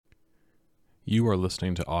You are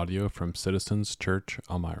listening to audio from Citizens Church,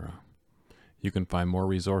 Elmira. You can find more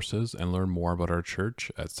resources and learn more about our church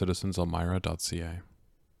at citizenselmira.ca.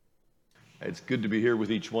 It's good to be here with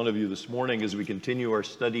each one of you this morning as we continue our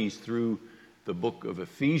studies through the book of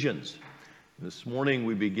Ephesians. This morning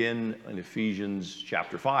we begin in Ephesians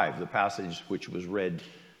chapter 5, the passage which was read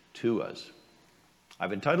to us.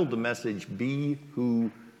 I've entitled the message, Be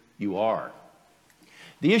Who You Are.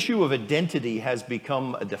 The issue of identity has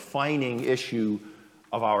become a defining issue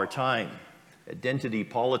of our time. Identity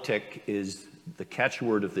politic is the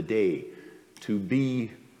catchword of the day, to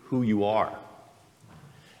be who you are.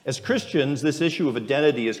 As Christians, this issue of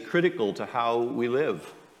identity is critical to how we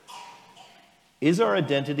live. Is our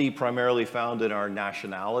identity primarily found in our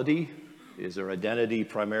nationality? Is our identity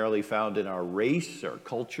primarily found in our race, our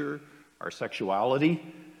culture, our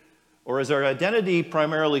sexuality? Or is our identity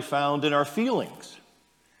primarily found in our feelings?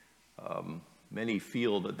 Many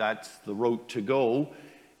feel that that's the route to go.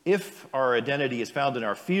 If our identity is found in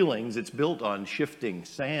our feelings, it's built on shifting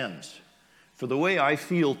sands. For the way I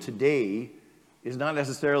feel today is not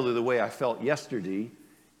necessarily the way I felt yesterday,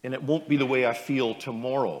 and it won't be the way I feel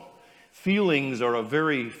tomorrow. Feelings are a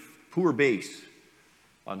very poor base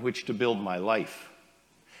on which to build my life.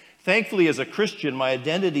 Thankfully, as a Christian, my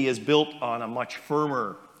identity is built on a much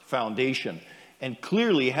firmer foundation. And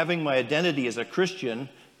clearly, having my identity as a Christian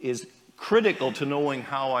is critical to knowing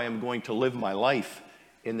how I am going to live my life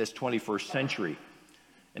in this 21st century.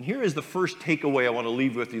 And here is the first takeaway I want to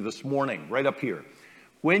leave with you this morning, right up here.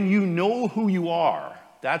 When you know who you are,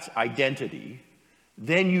 that's identity,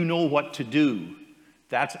 then you know what to do.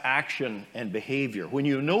 That's action and behavior. When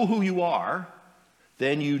you know who you are,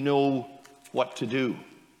 then you know what to do.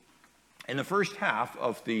 In the first half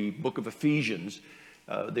of the book of Ephesians,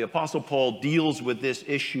 the Apostle Paul deals with this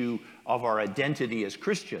issue of our identity as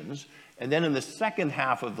Christians. And then in the second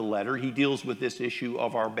half of the letter, he deals with this issue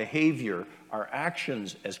of our behavior, our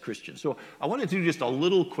actions as Christians. So I want to do just a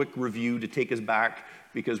little quick review to take us back,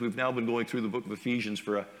 because we've now been going through the book of Ephesians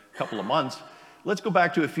for a couple of months. Let's go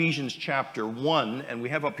back to Ephesians chapter 1, and we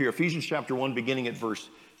have up here Ephesians chapter 1 beginning at verse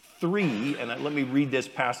 3, and let me read this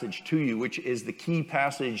passage to you, which is the key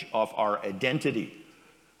passage of our identity.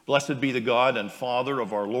 Blessed be the God and Father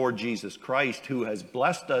of our Lord Jesus Christ, who has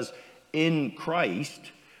blessed us in Christ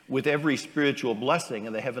with every spiritual blessing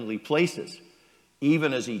in the heavenly places,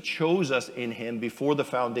 even as he chose us in him before the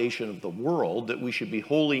foundation of the world, that we should be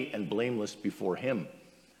holy and blameless before him.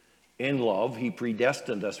 In love, he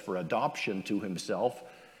predestined us for adoption to himself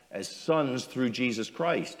as sons through Jesus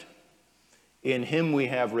Christ. In him we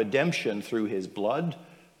have redemption through his blood,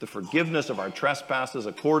 the forgiveness of our trespasses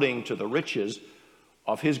according to the riches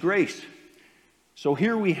of his grace. So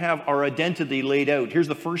here we have our identity laid out. Here's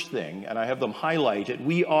the first thing, and I have them highlighted.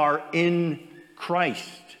 We are in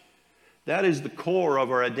Christ. That is the core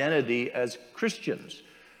of our identity as Christians.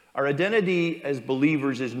 Our identity as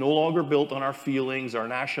believers is no longer built on our feelings, our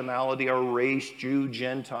nationality, our race, Jew,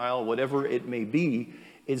 Gentile, whatever it may be.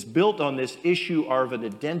 It's built on this issue of an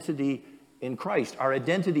identity in Christ. Our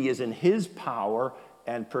identity is in his power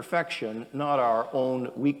and perfection, not our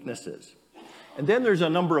own weaknesses. And then there's a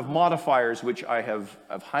number of modifiers which I have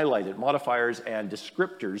highlighted, modifiers and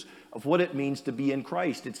descriptors of what it means to be in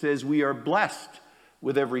Christ. It says we are blessed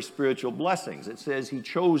with every spiritual blessings. It says he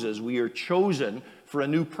chose us. We are chosen for a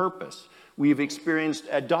new purpose. We have experienced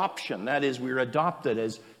adoption. That is, we are adopted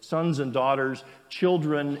as sons and daughters,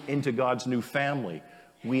 children into God's new family.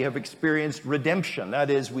 We have experienced redemption. That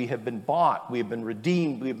is, we have been bought, we have been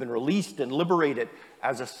redeemed, we have been released and liberated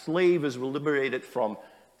as a slave is liberated from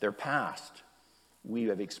their past. We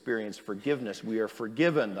have experienced forgiveness. We are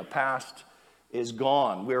forgiven. The past is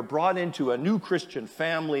gone. We are brought into a new Christian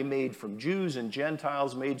family made from Jews and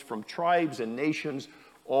Gentiles, made from tribes and nations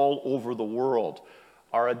all over the world.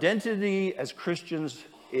 Our identity as Christians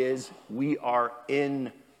is we are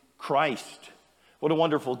in Christ. What a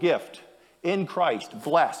wonderful gift. In Christ,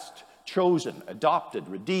 blessed, chosen, adopted,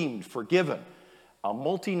 redeemed, forgiven. A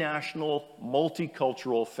multinational,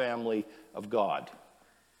 multicultural family of God.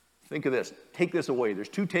 Think of this. Take this away. There's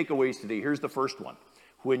two takeaways today. Here's the first one.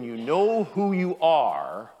 When you know who you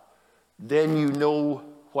are, then you know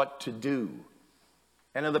what to do.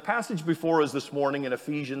 And in the passage before us this morning in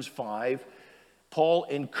Ephesians 5, Paul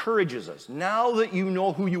encourages us. Now that you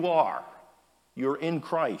know who you are, you're in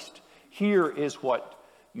Christ, here is what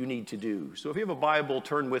you need to do. So if you have a Bible,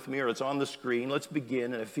 turn with me, or it's on the screen. Let's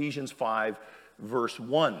begin in Ephesians 5, verse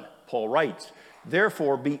 1. Paul writes,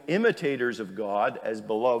 Therefore, be imitators of God as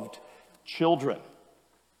beloved children.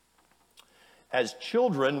 As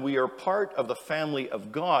children, we are part of the family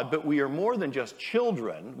of God, but we are more than just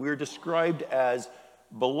children. We are described as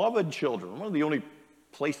beloved children. One of the only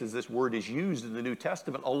places this word is used in the New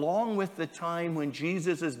Testament, along with the time when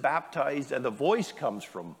Jesus is baptized and the voice comes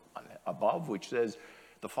from above, which says,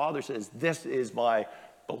 the Father says, "This is my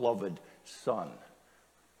beloved Son."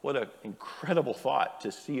 What an incredible thought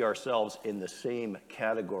to see ourselves in the same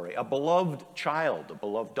category. A beloved child, a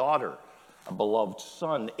beloved daughter, a beloved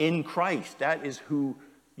son in Christ. That is who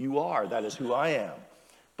you are. That is who I am.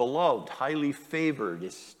 Beloved, highly favored,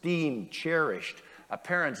 esteemed, cherished, a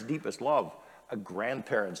parent's deepest love, a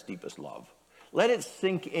grandparent's deepest love. Let it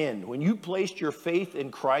sink in. When you placed your faith in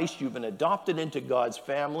Christ, you've been adopted into God's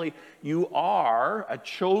family. You are a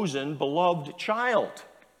chosen, beloved child.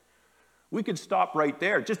 We could stop right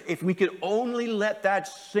there. Just if we could only let that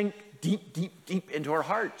sink deep, deep, deep into our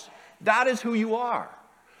hearts. That is who you are.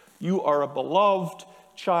 You are a beloved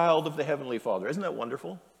child of the Heavenly Father. Isn't that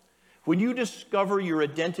wonderful? When you discover your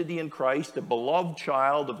identity in Christ, a beloved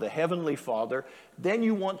child of the Heavenly Father, then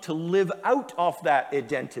you want to live out of that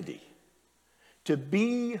identity. To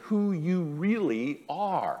be who you really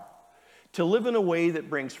are. To live in a way that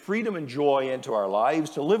brings freedom and joy into our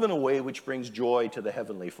lives. To live in a way which brings joy to the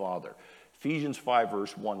Heavenly Father. Ephesians 5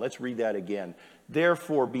 verse 1. Let's read that again.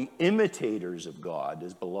 Therefore, be imitators of God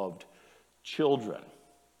as beloved children.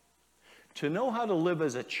 To know how to live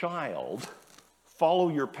as a child, follow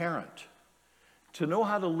your parent. To know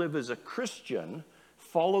how to live as a Christian,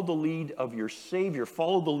 follow the lead of your Savior.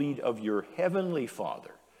 Follow the lead of your Heavenly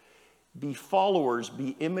Father. Be followers,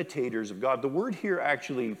 be imitators of God. The word here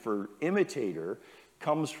actually for imitator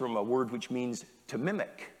comes from a word which means to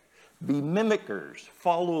mimic. Be mimickers.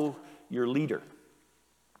 Follow your leader.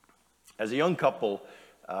 As a young couple,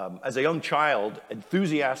 as a young child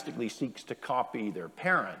enthusiastically seeks to copy their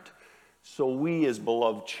parent, so we as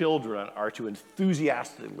beloved children are to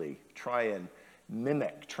enthusiastically try and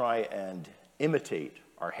mimic, try and imitate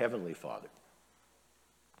our Heavenly Father.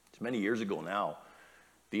 It's many years ago now.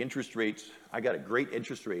 The interest rates, I got a great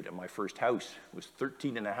interest rate on my first house. It was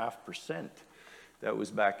 13.5%. That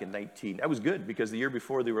was back in that was good because the year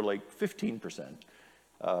before they were like 15%.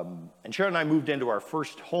 And Sharon and I moved into our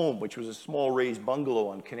first home, which was a small raised bungalow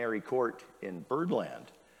on Canary Court in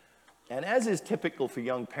Birdland. And as is typical for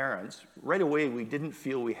young parents, right away we didn't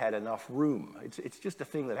feel we had enough room. It's just a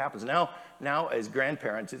thing that happens. Now as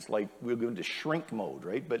grandparents, it's like we're going to shrink mode,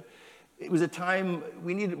 right? But it was a time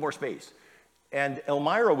we needed more space. And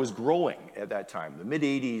Elmira was growing at that time. The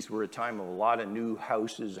mid-'80s were a time of a lot of new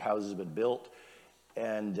houses have been built.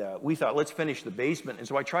 And we thought, let's finish the basement. And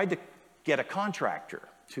so I tried to get a contractor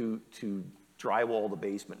to drywall the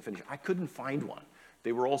basement and finish. I couldn't find one.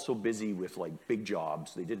 They were also busy with like big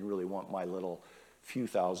jobs. They didn't really want my little few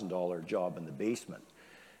 $1,000 job in the basement.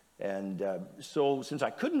 And so since I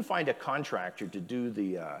couldn't find a contractor to do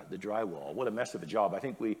the drywall, what a mess of a job. I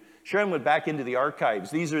think Sharon went back into the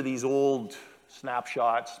archives. These are these old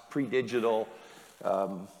snapshots, pre-digital.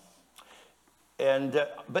 But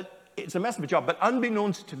it's a mess of a job. But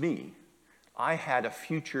unbeknownst to me, I had a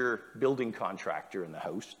future building contractor in the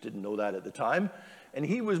house. Didn't know that at the time. And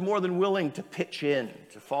he was more than willing to pitch in,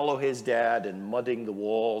 to follow his dad in mudding the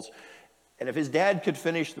walls. And if his dad could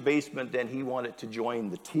finish the basement, then he wanted to join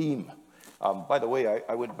the team. By the way,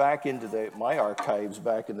 I went back into my archives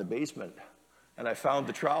back in the basement, and I found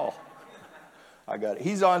the trowel. I got it.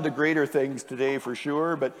 He's on to greater things today for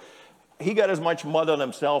sure, but he got as much mud on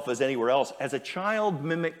himself as anywhere else. As a child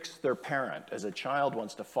mimics their parent, as a child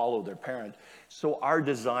wants to follow their parent, so our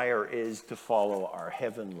desire is to follow our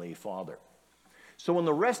Heavenly Father. So in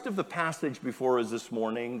the rest of the passage before us this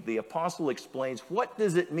morning, the apostle explains, what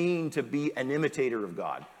does it mean to be an imitator of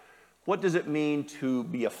God? What does it mean to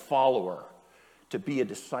be a follower, to be a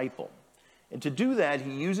disciple? And to do that,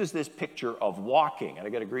 he uses this picture of walking. And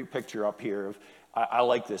I got a great picture up here. I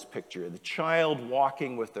like this picture. The child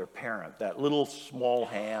walking with their parent, that little small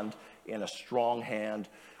hand in a strong hand,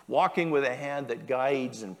 walking with a hand that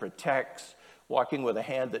guides and protects, walking with a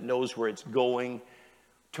hand that knows where it's going.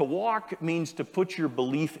 To walk means to put your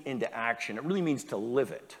belief into action. It really means to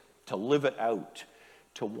live it out.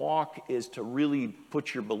 To walk is to really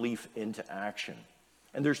put your belief into action.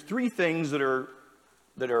 And there's three things that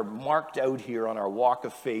are marked out here on our walk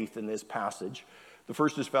of faith in this passage. The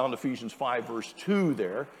first is found in Ephesians 5, verse 2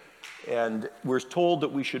 there. And we're told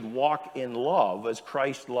that we should walk in love as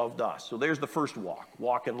Christ loved us. So there's the first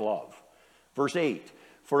walk in love. Verse 8.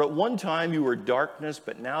 For at one time you were darkness,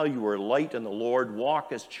 but now you are light in the Lord.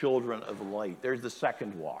 Walk as children of light. There's the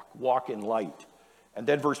second walk in light. And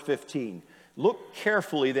then verse 15. Look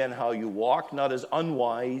carefully then how you walk, not as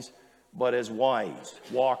unwise, but as wise.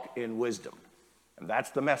 Walk in wisdom. And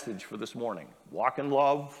that's the message for this morning. Walk in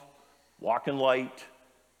love, walk in light,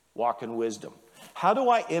 walk in wisdom. How do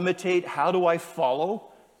I imitate? How do I follow?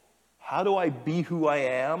 How do I be who I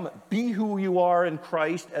am? Be who you are in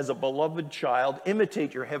Christ as a beloved child.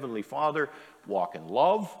 Imitate your heavenly Father. Walk in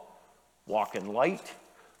love. Walk in light.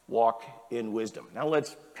 Walk in wisdom. Now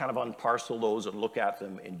let's kind of unparcel those and look at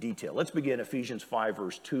them in detail. Let's begin Ephesians 5,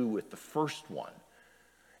 verse 2 with the first one.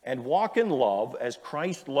 And walk in love as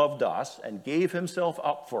Christ loved us and gave himself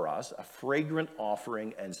up for us, a fragrant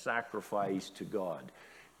offering and sacrifice to God.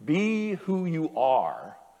 Be who you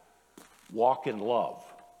are. Walk in love.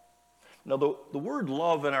 Now, the word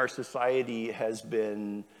love in our society has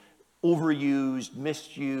been overused,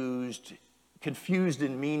 misused, confused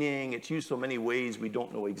in meaning. It's used so many ways we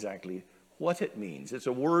don't know exactly what it means. It's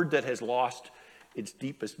a word that has lost its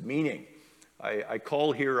deepest meaning. I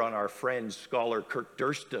call here on our friend, scholar Kirk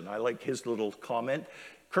Durston. I like his little comment.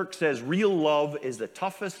 Kirk says, real love is the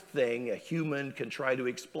toughest thing a human can try to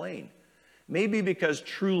explain. Maybe because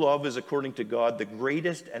true love is, according to God, the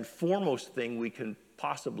greatest and foremost thing we can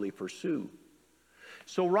possibly pursue.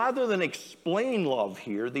 So rather than explain love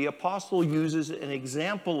here, the apostle uses an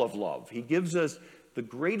example of love. He gives us the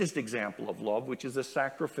greatest example of love, which is the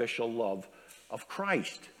sacrificial love of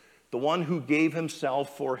Christ, the one who gave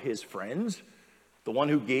himself for his friends, the one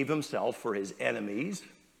who gave himself for his enemies,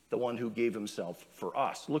 the one who gave himself for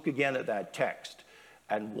us. Look again at that text.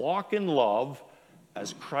 And walk in love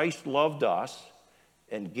as Christ loved us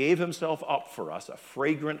and gave himself up for us, a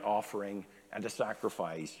fragrant offering and a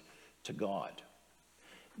sacrifice to God.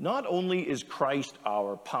 Not only is Christ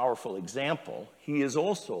our powerful example, he is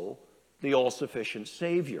also the all-sufficient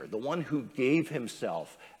Savior, the one who gave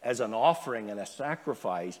himself as an offering and a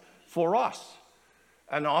sacrifice for us,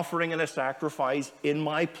 an offering and a sacrifice in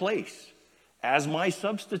my place, as my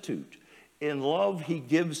substitute. In love, he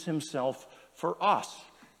gives himself for us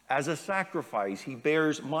as a sacrifice. He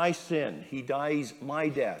bears my sin. He dies my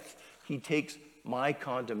death. He takes my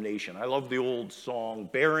condemnation. I love the old song,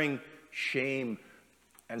 bearing shame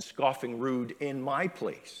and scoffing rude in my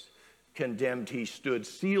place. Condemned he stood,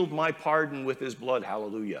 sealed my pardon with his blood.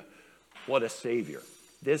 Hallelujah. What a Savior.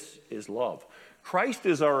 This is love. Christ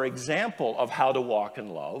is our example of how to walk in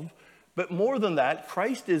love. But more than that,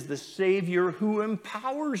 Christ is the Savior who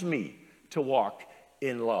empowers me to walk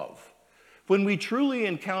in love. When we truly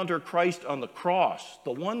encounter Christ on the cross,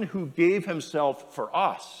 the one who gave himself for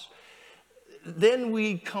us, then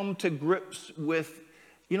we come to grips with,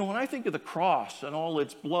 when I think of the cross and all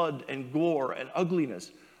its blood and gore and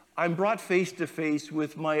ugliness, I'm brought face to face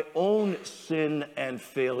with my own sin and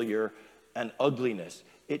failure and ugliness.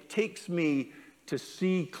 It takes me to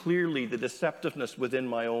see clearly the deceptiveness within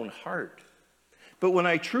my own heart. But when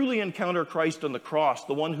I truly encounter Christ on the cross,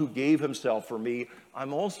 the one who gave himself for me,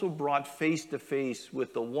 I'm also brought face to face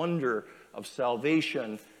with the wonder of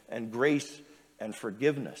salvation and grace and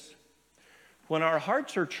forgiveness. When our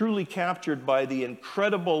hearts are truly captured by the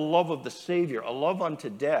incredible love of the Savior, a love unto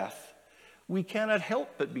death, we cannot help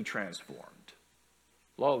but be transformed.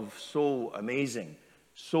 Love so amazing,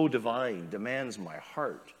 so divine, demands my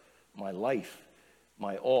heart, my life,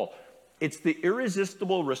 my all. It's the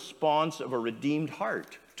irresistible response of a redeemed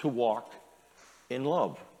heart to walk in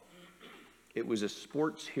love. It was a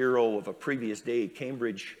sports hero of a previous day,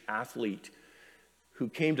 Cambridge athlete, who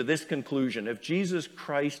came to this conclusion: if Jesus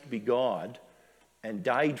Christ be God and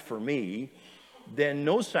died for me, then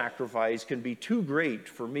no sacrifice can be too great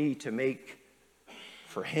for me to make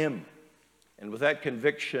for him. And with that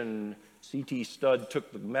conviction, C.T. Studd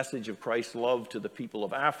took the message of Christ's love to the people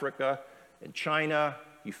of Africa and China.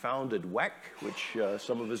 He founded WEC, which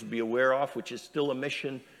some of us will be aware of, which is still a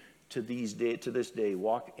mission to this day,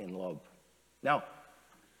 walk in love. Now,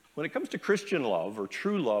 when it comes to Christian love or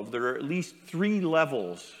true love, there are at least 3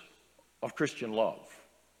 levels of Christian love.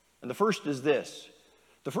 And the first is this.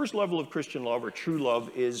 The first level of Christian love or true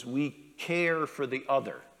love is we care for the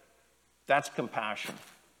other. That's compassion.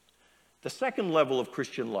 The second level of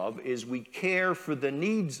Christian love is we care for the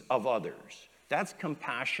needs of others. That's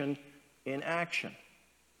compassion in action.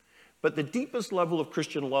 But the deepest level of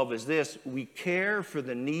Christian love is this: we care for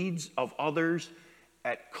the needs of others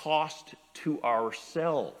at cost to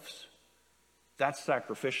ourselves. That's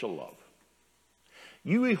sacrificial love.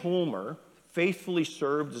 Huey Homer faithfully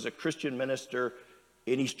served as a Christian minister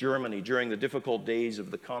in East Germany during the difficult days of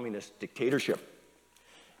the communist dictatorship.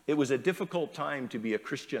 It was a difficult time to be a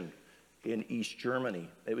Christian in East Germany.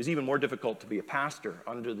 It was even more difficult to be a pastor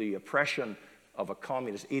under the oppression of a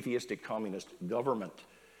atheistic communist government.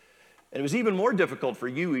 And it was even more difficult for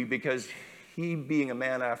Huey because he, being a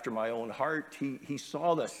man after my own heart, he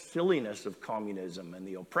saw the silliness of communism and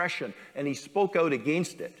the oppression, and he spoke out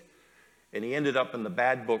against it. And he ended up in the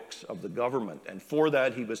bad books of the government. And for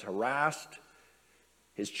that, he was harassed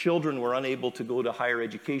His children were unable to go to higher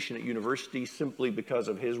education at university simply because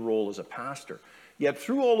of his role as a pastor. Yet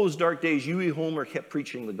through all those dark days, Huey Homer kept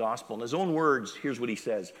preaching the gospel. In his own words, here's what he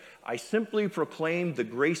says: "I simply proclaimed the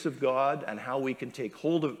grace of God and how we can take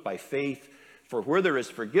hold of it by faith. For where there is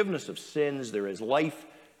forgiveness of sins, there is life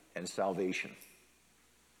and salvation."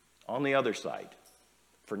 On the other side,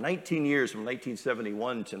 for 19 years, from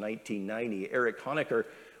 1971 to 1990, Erich Honecker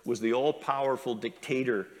was the all-powerful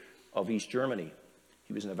dictator of East Germany.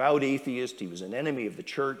 He was an avowed atheist. He was an enemy of the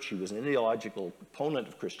church. He was an ideological opponent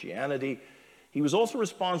of Christianity. He was also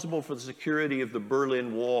responsible for the security of the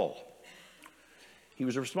Berlin Wall. He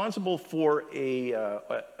was responsible for a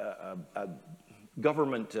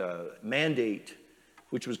government mandate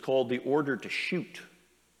which was called the order to shoot,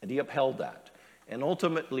 and he upheld that. And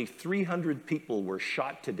ultimately, 300 people were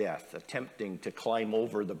shot to death attempting to climb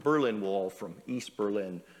over the Berlin Wall from East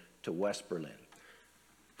Berlin to West Berlin.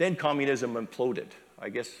 Then communism imploded. I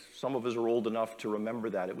guess some of us are old enough to remember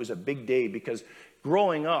that. It was a big day because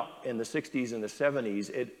growing up in the 60s and the 70s,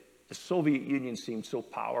 the Soviet Union seemed so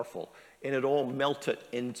powerful, and it all melted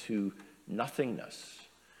into nothingness.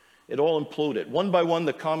 It all imploded. One by one,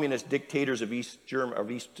 the communist dictators of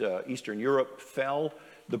Eastern Europe fell.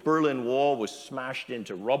 The Berlin Wall was smashed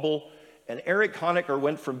into rubble, and Erich Honecker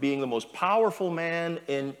went from being the most powerful man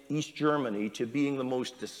in East Germany to being the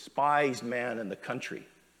most despised man in the country.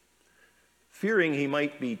 Fearing he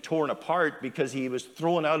might be torn apart because he was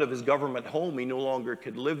thrown out of his government home, he no longer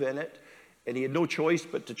could live in it, and he had no choice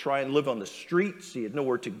but to try and live on the streets. He had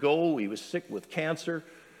nowhere to go. He was sick with cancer.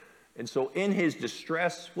 And so in his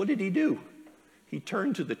distress, what did he do? He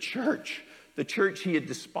turned to the church he had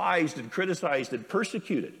despised and criticized and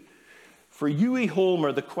persecuted. For Huey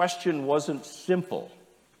Homer, the question wasn't simple,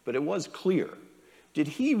 but it was clear. Did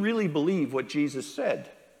he really believe what Jesus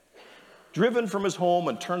said? Driven from his home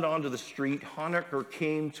and turned onto the street, Honecker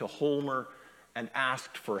came to Homer and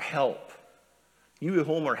asked for help. Huey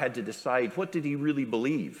Homer had to decide, what did he really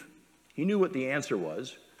believe? He knew what the answer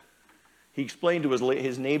was. He explained to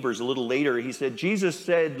his neighbors a little later. He said, Jesus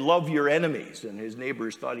said, love your enemies. And his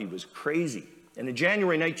neighbors thought he was crazy. And in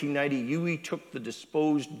January 1990, Huey took the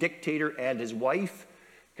disposed dictator and his wife,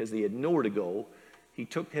 because they had nowhere to go, he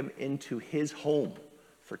took him into his home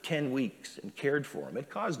for 10 weeks and cared for him. It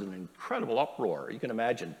caused an incredible uproar. You can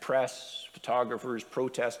imagine press, photographers,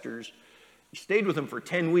 protesters. He stayed with him for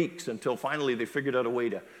 10 weeks until finally they figured out a way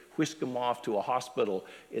to whisk him off to a hospital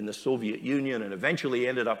in the Soviet Union, and eventually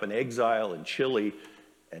ended up in exile in Chile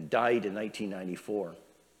and died in 1994.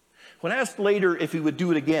 When asked later if he would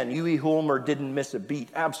do it again, Huey Homer didn't miss a beat.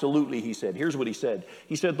 Absolutely, he said. Here's what he said.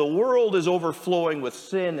 He said, the world is overflowing with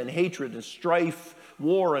sin and hatred and strife,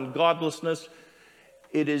 war and godlessness.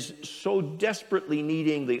 It is so desperately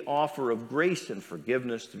needing the offer of grace and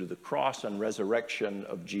forgiveness through the cross and resurrection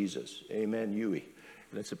of Jesus. Amen, Huey.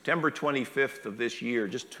 And on September 25th of this year,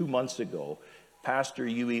 just 2 months ago, Pastor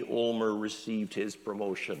Huey Homer received his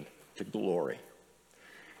promotion to glory.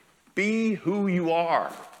 Be who you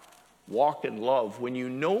are. Walk in love. When you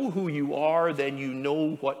know who you are, then you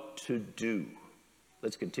know what to do.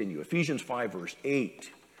 Let's continue. Ephesians 5, verse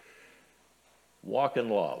 8. Walk in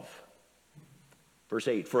love. Verse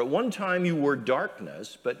 8, for at one time you were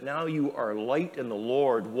darkness, but now you are light in the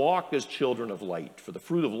Lord. Walk as children of light, for the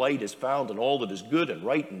fruit of light is found in all that is good and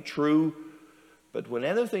right and true. But when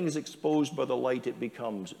anything is exposed by the light, it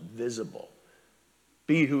becomes visible.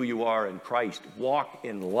 Be who you are in Christ. Walk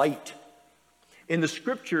in light. In the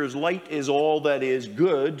scriptures, light is all that is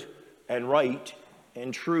good and right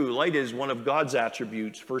and true. Light is one of God's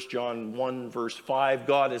attributes. 1 John 1, verse 5,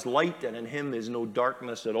 God is light, and in him is no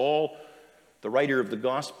darkness at all. The writer of the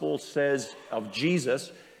gospel says of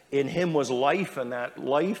Jesus, in him was life, and that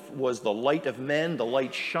life was the light of men. The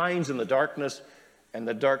light shines in the darkness, and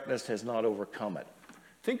the darkness has not overcome it.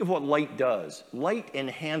 Think of what light does. Light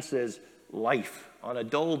enhances life. On a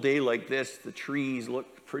dull day like this, the trees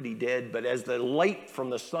look pretty dead, but as the light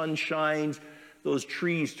from the sun shines, those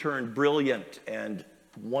trees turn brilliant and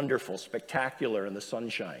wonderful, spectacular in the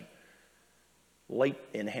sunshine. Light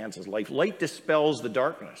enhances life. Light dispels the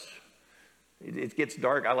darkness. It gets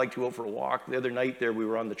dark. I like to go for a walk. The other night there, we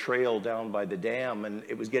were on the trail down by the dam, and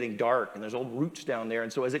it was getting dark, and there's old roots down there.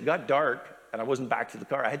 And so as it got dark, and I wasn't back to the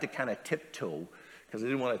car, I had to kind of tiptoe because I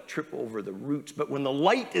didn't want to trip over the roots. But when the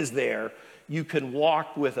light is there, you can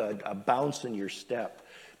walk with a bounce in your step.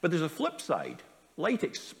 But there's a flip side. Light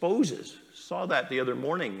exposes. Saw that the other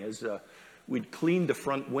morning as we'd cleaned the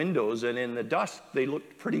front windows, and in the dusk, they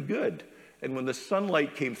looked pretty good. And when the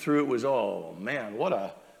sunlight came through, it was, oh man, what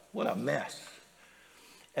a mess.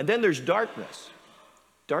 And then there's darkness.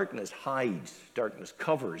 Darkness hides, darkness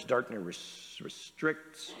covers, darkness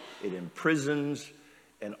restricts, it imprisons,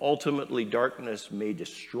 and ultimately darkness may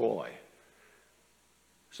destroy.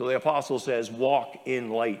 So the apostle says, walk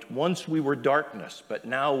in light. Once we were darkness, but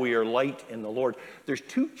now we are light in the Lord. There's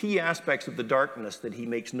two key aspects of the darkness that he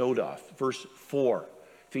makes note of. Verse 4,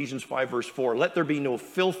 Ephesians 5, verse 4, let there be no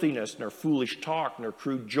filthiness, nor foolish talk, nor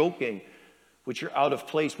crude joking, which are out of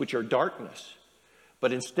place, which are darkness.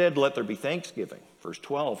 But instead, let there be thanksgiving. Verse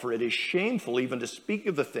 12, for it is shameful even to speak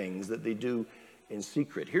of the things that they do in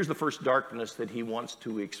secret. Here's the first darkness that he wants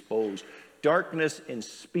to expose. Darkness in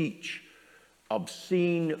speech.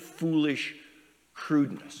 Obscene, foolish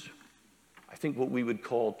crudeness. I think what we would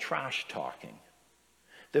call trash talking.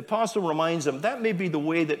 The apostle reminds them that may be the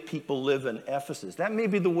way that people live in Ephesus. That may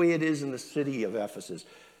be the way it is in the city of Ephesus.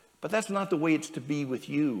 But that's not the way it's to be with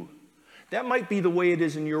you. That might be the way it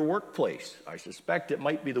is in your workplace. I suspect it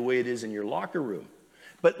might be the way it is in your locker room.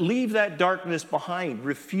 But leave that darkness behind.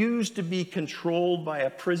 Refuse to be controlled by a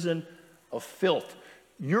prison of filth.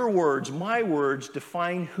 Your words, my words,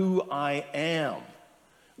 define who I am.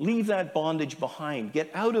 Leave that bondage behind. Get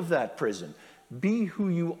out of that prison. Be who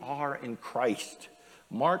you are in Christ,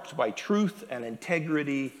 marked by truth and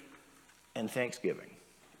integrity and thanksgiving.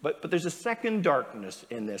 But there's a second darkness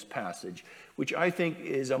in this passage, which I think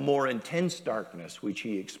is a more intense darkness, which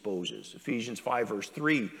he exposes. Ephesians 5, verse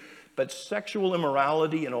 3, but sexual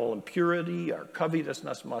immorality and all impurity or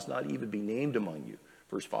covetousness must not even be named among you.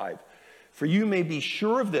 Verse 5. For you may be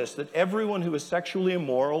sure of this, that everyone who is sexually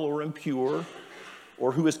immoral or impure,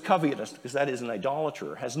 or who is covetous, because that is an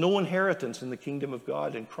idolater, has no inheritance in the kingdom of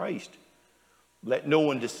God in Christ. Let no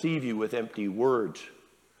one deceive you with empty words.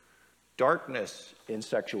 Darkness in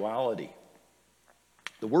sexuality.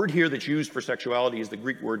 The word here that's used for sexuality is the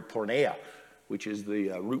Greek word porneia, which is the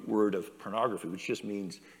root word of pornography, which just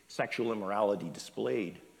means sexual immorality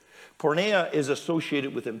displayed. Porneia is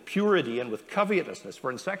associated with impurity and with covetousness.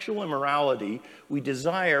 For in sexual immorality, we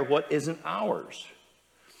desire what isn't ours.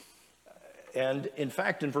 And in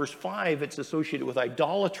fact, in verse 5, it's associated with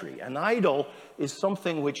idolatry. An idol is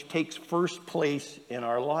something which takes first place in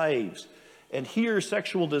our lives. And here,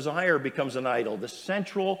 sexual desire becomes an idol, the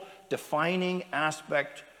central defining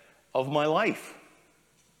aspect of my life.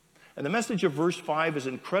 And the message of verse 5 is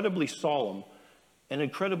incredibly solemn and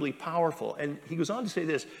incredibly powerful. And he goes on to say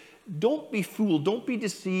this, don't be fooled, don't be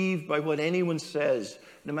deceived by what anyone says,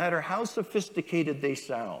 no matter how sophisticated they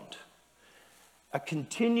sound. A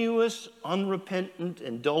continuous, unrepentant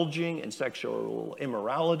indulging in sexual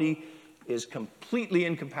immorality is completely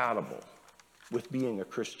incompatible with being a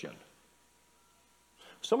Christian.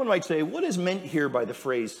 Someone might say, what is meant here by the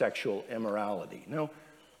phrase sexual immorality? Now,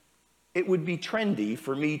 it would be trendy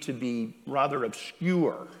for me to be rather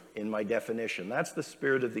obscure in my definition. That's the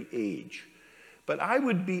spirit of the age. But I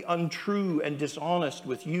would be untrue and dishonest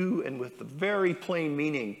with you and with the very plain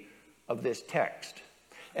meaning of this text.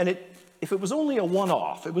 And if it was only a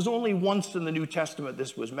one-off, it was only once in the New Testament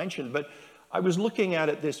this was mentioned, but I was looking at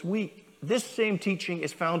it this week. This same teaching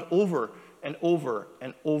is found over and over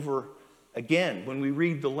and over again. When we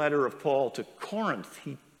read the letter of Paul to Corinth,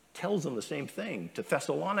 he tells them the same thing, to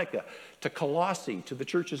Thessalonica, to Colossae, to the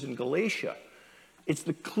churches in Galatia. It's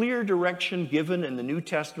the clear direction given in the New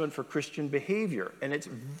Testament for Christian behavior, and it's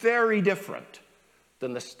very different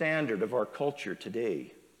than the standard of our culture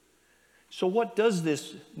today. So what does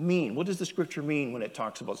this mean? What does the scripture mean when it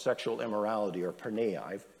talks about sexual immorality or porneia?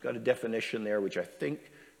 I've got a definition there which I think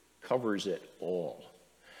covers it all.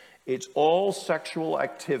 It's all sexual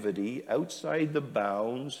activity outside the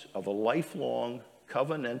bounds of a lifelong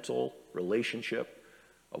covenantal relationship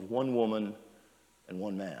of one woman and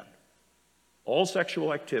one man. All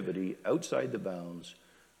sexual activity outside the bounds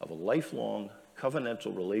of a lifelong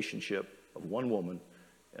covenantal relationship of one woman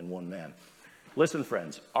and one man. Listen,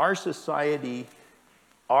 friends, our society,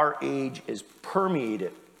 our age is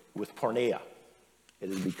permeated with porneia. It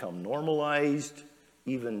has become normalized,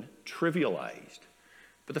 even trivialized.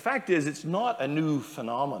 But the fact is, it's not a new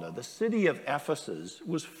phenomenon. The city of Ephesus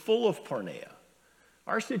was full of porneia.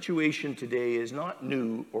 Our situation today is not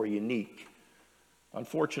new or unique.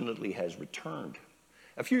 Unfortunately, has returned.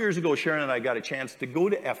 A few years ago, Sharon and I got a chance to go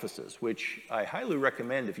to Ephesus, which I highly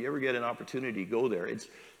recommend if you ever get an opportunity, go there. It's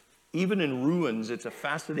even in ruins, it's a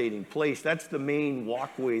fascinating place. That's the main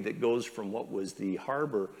walkway that goes from what was the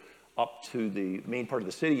harbor up to the main part of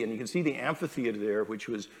the city. And you can see the amphitheater there, which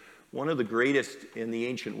was one of the greatest in the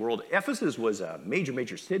ancient world. Ephesus was a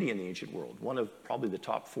major city in the ancient world, one of probably the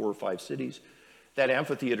top 4 or 5 cities. That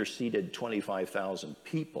amphitheater seated 25,000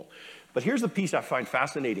 people. But here's the piece I find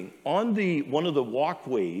fascinating. On one of the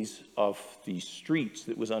walkways of the streets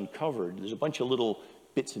that was uncovered, there's a bunch of little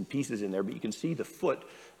bits and pieces in there, but you can see the foot.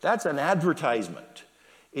 That's an advertisement.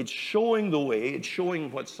 It's showing the way. It's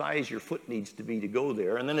showing what size your foot needs to be to go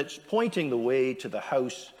there. And then it's pointing the way to the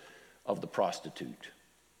house of the prostitute.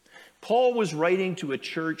 Paul was writing to a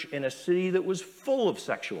church in a city that was full of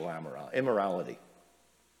sexual immorality.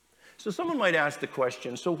 So someone might ask the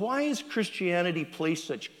question, so why has Christianity placed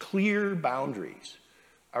such clear boundaries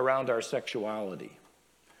around our sexuality?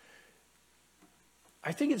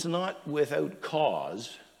 I think it's not without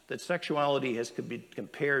cause that sexuality has been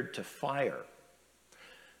compared to fire.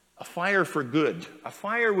 A fire for good, a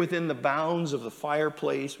fire within the bounds of the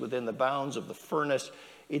fireplace, within the bounds of the furnace.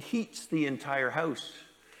 It heats the entire house.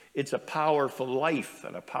 It's a power for life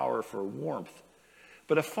and a power for warmth.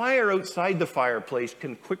 But a fire outside the fireplace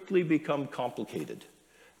can quickly become complicated.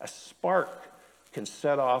 A spark can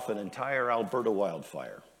set off an entire Alberta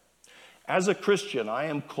wildfire. As a Christian, I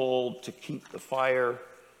am called to keep the fire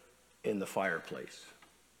in the fireplace.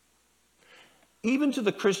 Even to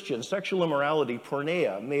the Christian, sexual immorality,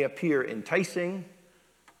 porneia, may appear enticing,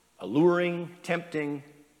 alluring, tempting,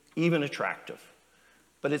 even attractive.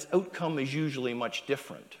 But its outcome is usually much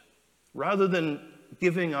different. Rather than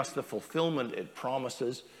giving us the fulfillment it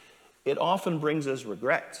promises, it often brings us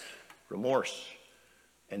regrets, remorse,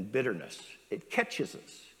 and bitterness. It catches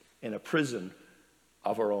us in a prison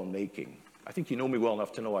of our own making. I think you know me well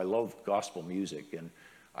enough to know I love gospel music, and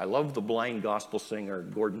I love the blind gospel singer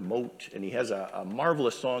Gordon Mote, and he has a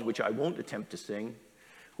marvelous song which I won't attempt to sing,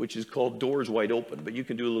 which is called Doors Wide Open, but you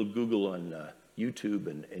can do a little Google on YouTube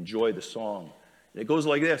and enjoy the song. And it goes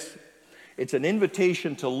like this. It's an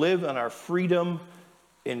invitation to live in our freedom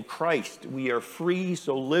in Christ. We are free,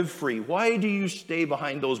 so live free. Why do you stay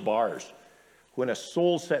behind those bars when a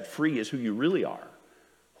soul set free is who you really are?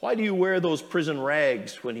 Why do you wear those prison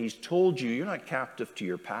rags when he's told you you're not captive to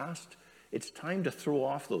your past? It's time to throw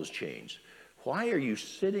off those chains. Why are you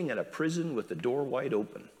sitting in a prison with the door wide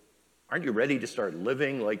open? Aren't you ready to start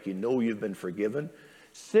living like you know you've been forgiven?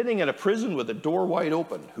 Sitting in a prison with the door wide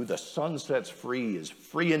open, who the Son sets free is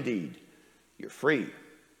free indeed. You're free.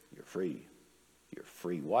 You're free. You're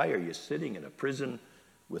free. Why are you sitting in a prison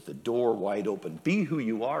with the door wide open? Be who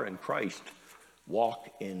you are in Christ. Walk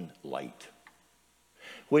in light.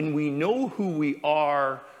 When we know who we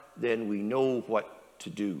are, then we know what to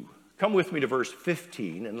do. Come with me to verse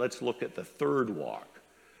 15, and let's look at the third walk.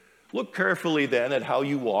 Look carefully then at how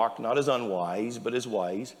you walk, not as unwise, but as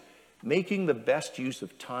wise, making the best use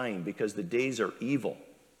of time, because the days are evil.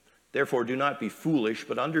 Therefore, do not be foolish,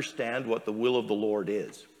 but understand what the will of the Lord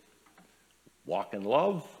is. Walk in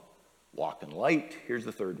love, walk in light. Here's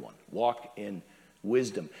the third one. Walk in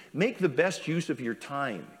wisdom. Make the best use of your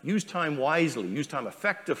time. Use time wisely. Use time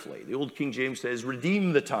effectively. The old King James says,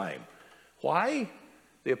 redeem the time. Why?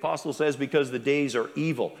 The apostle says, because the days are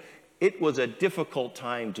evil. It was a difficult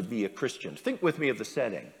time to be a Christian. Think with me of the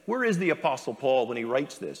setting. Where is the apostle Paul when he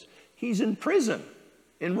writes this? He's in prison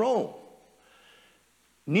in Rome.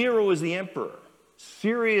 Nero is the emperor.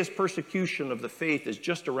 Serious persecution of the faith is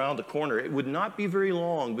just around the corner. It would not be very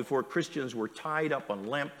long before Christians were tied up on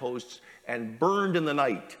lampposts and burned in the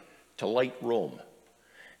night to light Rome.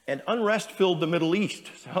 And unrest filled the Middle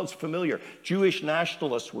East. Sounds familiar. Jewish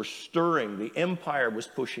nationalists were stirring. The empire was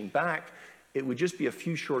pushing back. It would just be a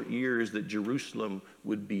few short years that Jerusalem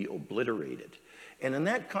would be obliterated. And in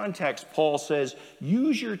that context, Paul says,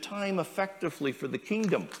 use your time effectively for the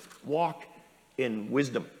kingdom. Walk in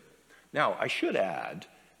wisdom. Now, I should add,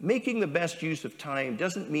 making the best use of time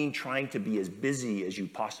doesn't mean trying to be as busy as you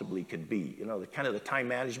possibly can be. You know, the kind of the time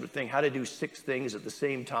management thing, how to do 6 things at the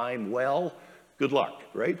same time. Well, good luck,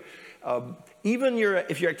 right? Even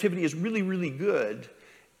if your activity is really, really good,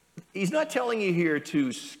 he's not telling you here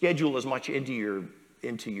to schedule as much into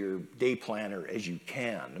your day planner as you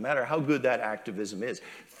can, no matter how good that activism is.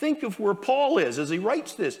 Think of where Paul is as he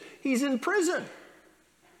writes this. He's in prison.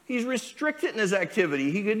 He's restricted in his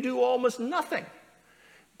activity. He can do almost nothing.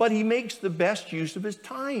 But he makes the best use of his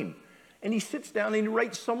time. And he sits down and he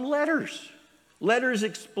writes some letters. Letters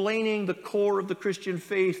explaining the core of the Christian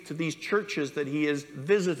faith to these churches that he has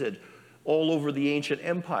visited all over the ancient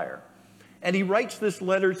empire. And he writes this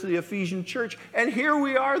letter to the Ephesian church. And here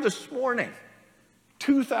we are this morning,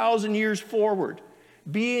 2,000 years forward,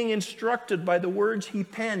 being instructed by the words he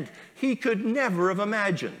penned. He could never have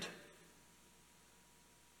imagined.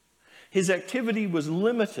 His activity was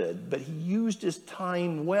limited, but he used his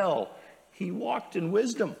time well. He walked in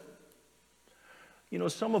wisdom. You know,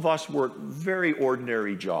 some of us work very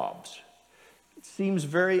ordinary jobs. It seems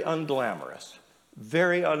very unglamorous,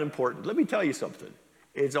 very unimportant. Let me tell you something.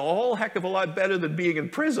 It's a whole heck of a lot better than being in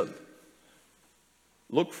prison.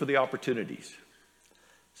 Look for the opportunities.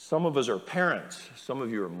 Some of us are parents. Some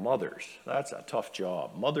of you are mothers. That's a tough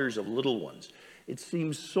job. Mothers of little ones. It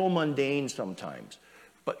seems so mundane sometimes,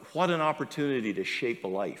 but what an opportunity to shape a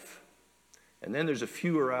life. And then there's a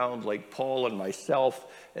few around like Paul and myself,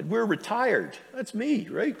 and we're retired. That's me,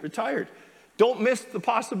 right? Retired. Don't miss the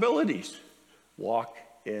possibilities. Walk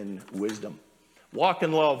in wisdom. Walk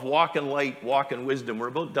in love, walk in light, walk in wisdom. We're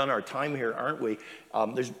about done our time here, aren't we?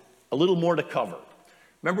 There's a little more to cover.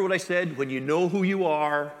 Remember what I said? When you know who you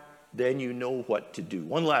are, then you know what to do.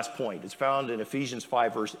 One last point. It's found in Ephesians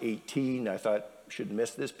 5, verse 18. I thought I shouldn't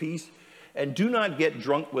miss this piece. And do not get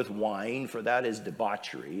drunk with wine, for that is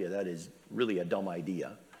debauchery. That is really a dumb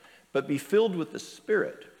idea. But be filled with the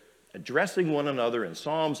Spirit, addressing one another in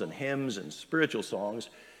psalms and hymns and spiritual songs,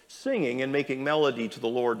 singing and making melody to the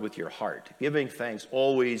Lord with your heart, giving thanks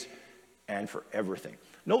always and for everything.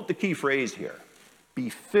 Note the key phrase here. Be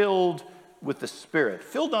filled with the Spirit.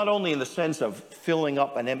 Filled not only in the sense of filling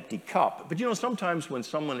up an empty cup, but sometimes when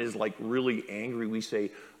someone is like really angry, we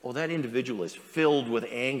say, oh, that individual is filled with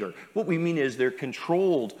anger. What we mean is they're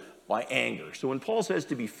controlled by anger. So when Paul says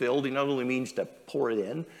to be filled, he not only means to pour it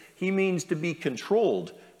in, he means to be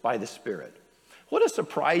controlled by the Spirit. What a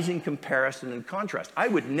surprising comparison and contrast. I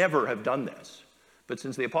would never have done this, but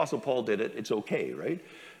since the Apostle Paul did it, it's okay, right?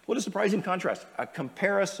 What a surprising contrast. A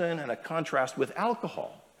comparison and a contrast with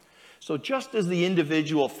alcohol. So just as the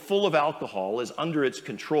individual full of alcohol is under its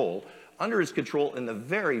control in the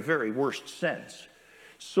very, very worst sense,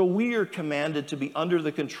 so we are commanded to be under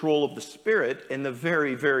the control of the Spirit in the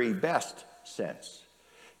very, very best sense.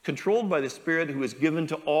 Controlled by the Spirit who is given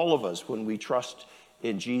to all of us when we trust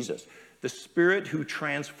in Jesus. The Spirit who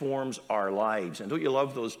transforms our lives. And don't you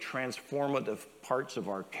love those transformative parts of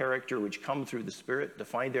our character which come through the Spirit,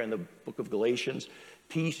 defined there in the book of Galatians?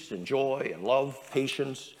 Peace and joy and love,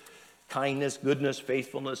 patience, kindness, goodness,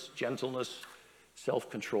 faithfulness, gentleness,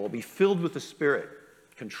 self-control. Be filled with the Spirit,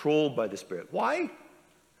 controlled by the Spirit. Why?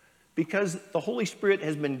 Because the Holy Spirit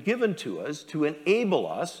has been given to us to enable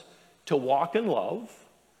us to walk in love,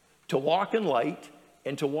 to walk in light,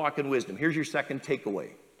 and to walk in wisdom. Here's your second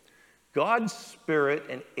takeaway. God's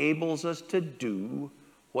Spirit enables us to do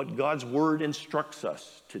what God's Word instructs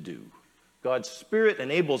us to do. God's Spirit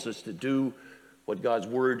enables us to do what God's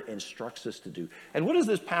Word instructs us to do. And what does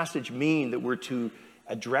this passage mean that we're to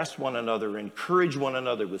address one another, encourage one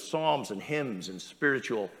another with psalms and hymns and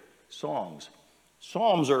spiritual songs?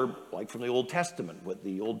 Psalms are like from the Old Testament, what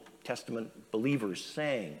the Old Testament believers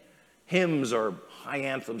sang. Hymns are high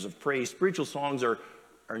anthems of praise. Spiritual songs are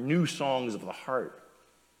new songs of the heart.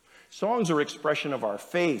 Songs are expression of our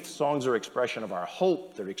faith. Songs are expression of our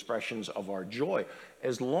hope. They're expressions of our joy.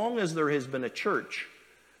 As long as there has been a church,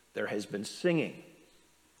 there has been singing.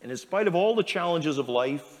 And in spite of all the challenges of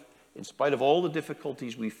life, in spite of all the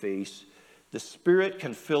difficulties we face, the Spirit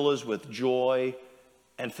can fill us with joy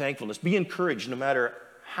and thankfulness. Be encouraged no matter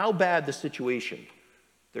how bad the situation.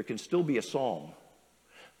 There can still be a song.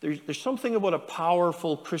 There's something about a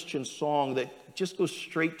powerful Christian song that just goes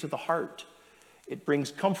straight to the heart. It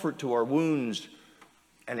brings comfort to our wounds,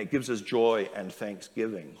 and it gives us joy and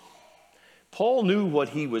thanksgiving. Paul knew what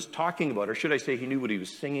he was talking about, or should I say he knew what he was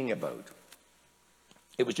singing about.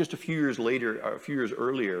 It was just a few years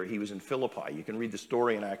earlier, he was in Philippi. You can read the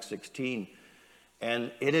story in Acts 16.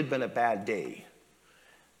 And it had been a bad day.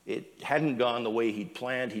 It hadn't gone the way he'd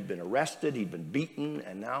planned. He'd been arrested, he'd been beaten,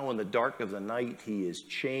 and now in the dark of the night, he is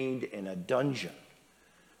chained in a dungeon.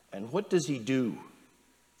 And what does he do?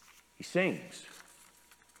 He sings.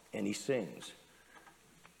 And he sings.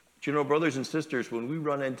 Do you know, brothers and sisters, when we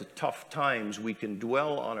run into tough times, we can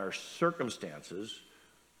dwell on our circumstances,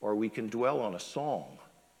 or we can dwell on a song.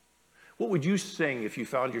 What would you sing if you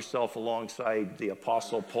found yourself alongside the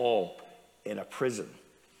Apostle Paul in a prison?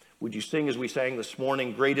 Would you sing as we sang this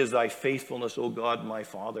morning, "Great is thy faithfulness, O God, my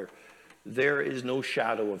Father. There is no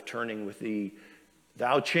shadow of turning with thee.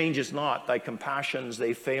 Thou changest not, thy compassions,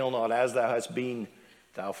 they fail not. As thou hast been,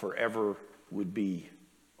 thou forever would be."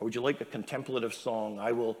 Or would you like a contemplative song?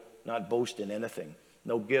 "I will not boast in anything.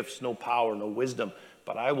 No gifts, no power, no wisdom,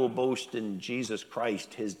 but I will boast in Jesus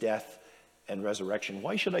Christ, his death and resurrection.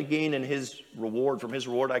 Why should I gain in his reward? From his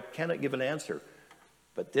reward I cannot give an answer.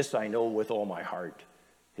 But this I know with all my heart,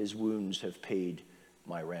 his wounds have paid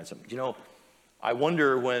my ransom." You know, I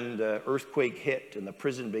wonder when the earthquake hit and the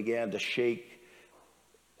prison began to shake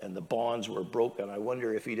and the bonds were broken, I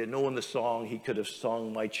wonder if he'd have known the song, he could have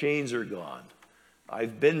sung, "My chains are gone.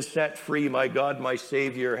 I've been set free. My God, my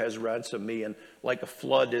Savior has ransomed me. And like a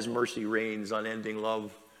flood, his mercy reigns, unending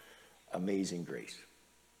love, amazing grace."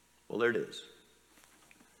 Well, there it is.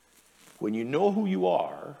 When you know who you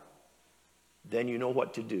are, then you know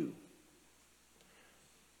what to do.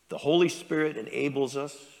 The Holy Spirit enables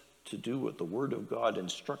us to do what the Word of God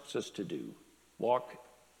instructs us to do. Walk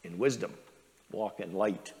in wisdom, walk in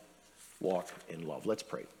light, walk in love. Let's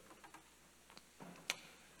pray.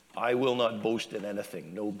 I will not boast in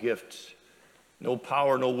anything, no gifts, no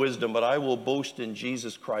power, no wisdom, but I will boast in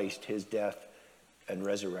Jesus Christ, his death and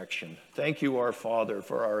resurrection. Thank you, our Father,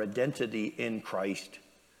 for our identity in Christ.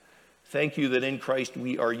 Thank you that in Christ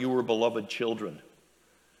we are your beloved children.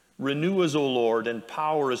 Renew us, O Lord, and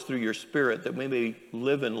empower us through your Spirit that we may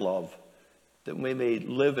live in love, that we may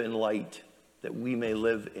live in light, that we may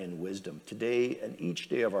live in wisdom today and each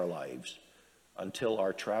day of our lives until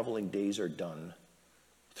our traveling days are done.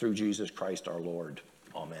 Through Jesus Christ our Lord.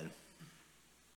 Amen.